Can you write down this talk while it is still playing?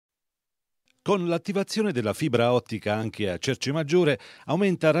Con l'attivazione della fibra ottica anche a Cercemaggiore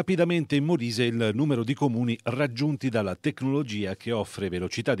aumenta rapidamente in Molise il numero di comuni raggiunti dalla tecnologia che offre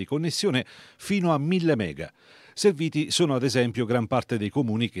velocità di connessione fino a 1000 mega. Serviti sono ad esempio gran parte dei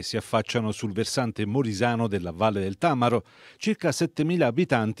comuni che si affacciano sul versante molisano della Valle del Tamaro. Circa 7.000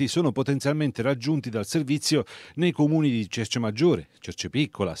 abitanti sono potenzialmente raggiunti dal servizio nei comuni di Cercemaggiore,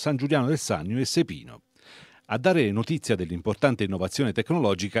 Cercepiccola, San Giuliano del Sannio e Sepino. A dare notizia dell'importante innovazione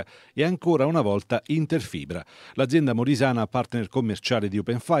tecnologica è ancora una volta Interfibra, l'azienda molisana partner commerciale di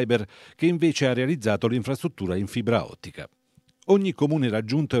Open Fiber, che invece ha realizzato l'infrastruttura in fibra ottica. Ogni comune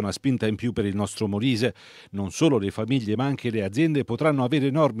raggiunto è una spinta in più per il nostro Molise. Non solo le famiglie ma anche le aziende potranno avere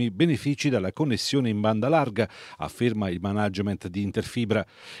enormi benefici dalla connessione in banda larga, afferma il management di Interfibra.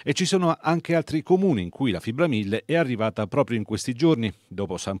 E ci sono anche altri comuni in cui la fibra 1000 è arrivata proprio in questi giorni.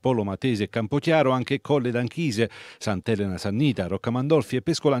 Dopo San Polo Matese e Campochiaro, anche Colle d'Anchise, Sant'Elena Sannita, Roccamandolfi e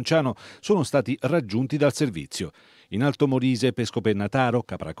Pescolanciano sono stati raggiunti dal servizio. In Alto Molise, Pescopennataro,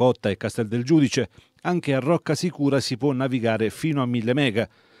 Capracotta e Castel del Giudice. Anche a Rocca Sicura si può navigare fino a 1000 mega.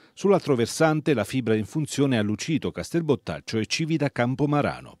 Sull'altro versante la fibra è in funzione a Lucito, Castelbottaccio e Civita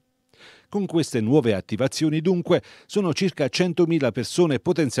Campomarano. Con queste nuove attivazioni dunque sono circa 100.000 persone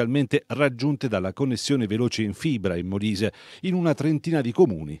potenzialmente raggiunte dalla connessione veloce in fibra in Molise, in una trentina di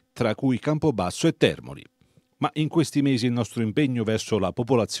comuni, tra cui Campobasso e Termoli. Ma in questi mesi il nostro impegno verso la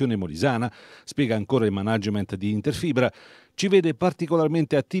popolazione molisana, spiega ancora il management di Interfibra, ci vede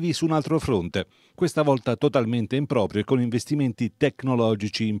particolarmente attivi su un altro fronte, questa volta totalmente in proprio e con investimenti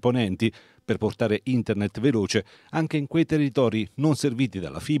tecnologici imponenti per portare internet veloce anche in quei territori non serviti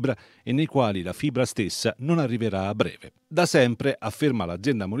dalla fibra e nei quali la fibra stessa non arriverà a breve. Da sempre, afferma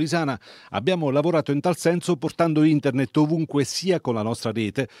l'azienda molisana, abbiamo lavorato in tal senso portando internet ovunque sia con la nostra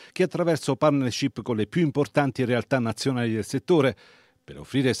rete che attraverso partnership con le più importanti realtà nazionali del settore, per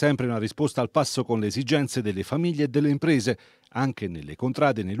offrire sempre una risposta al passo con le esigenze delle famiglie e delle imprese, anche nelle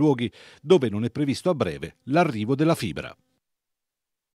contrade e nei luoghi dove non è previsto a breve l'arrivo della fibra.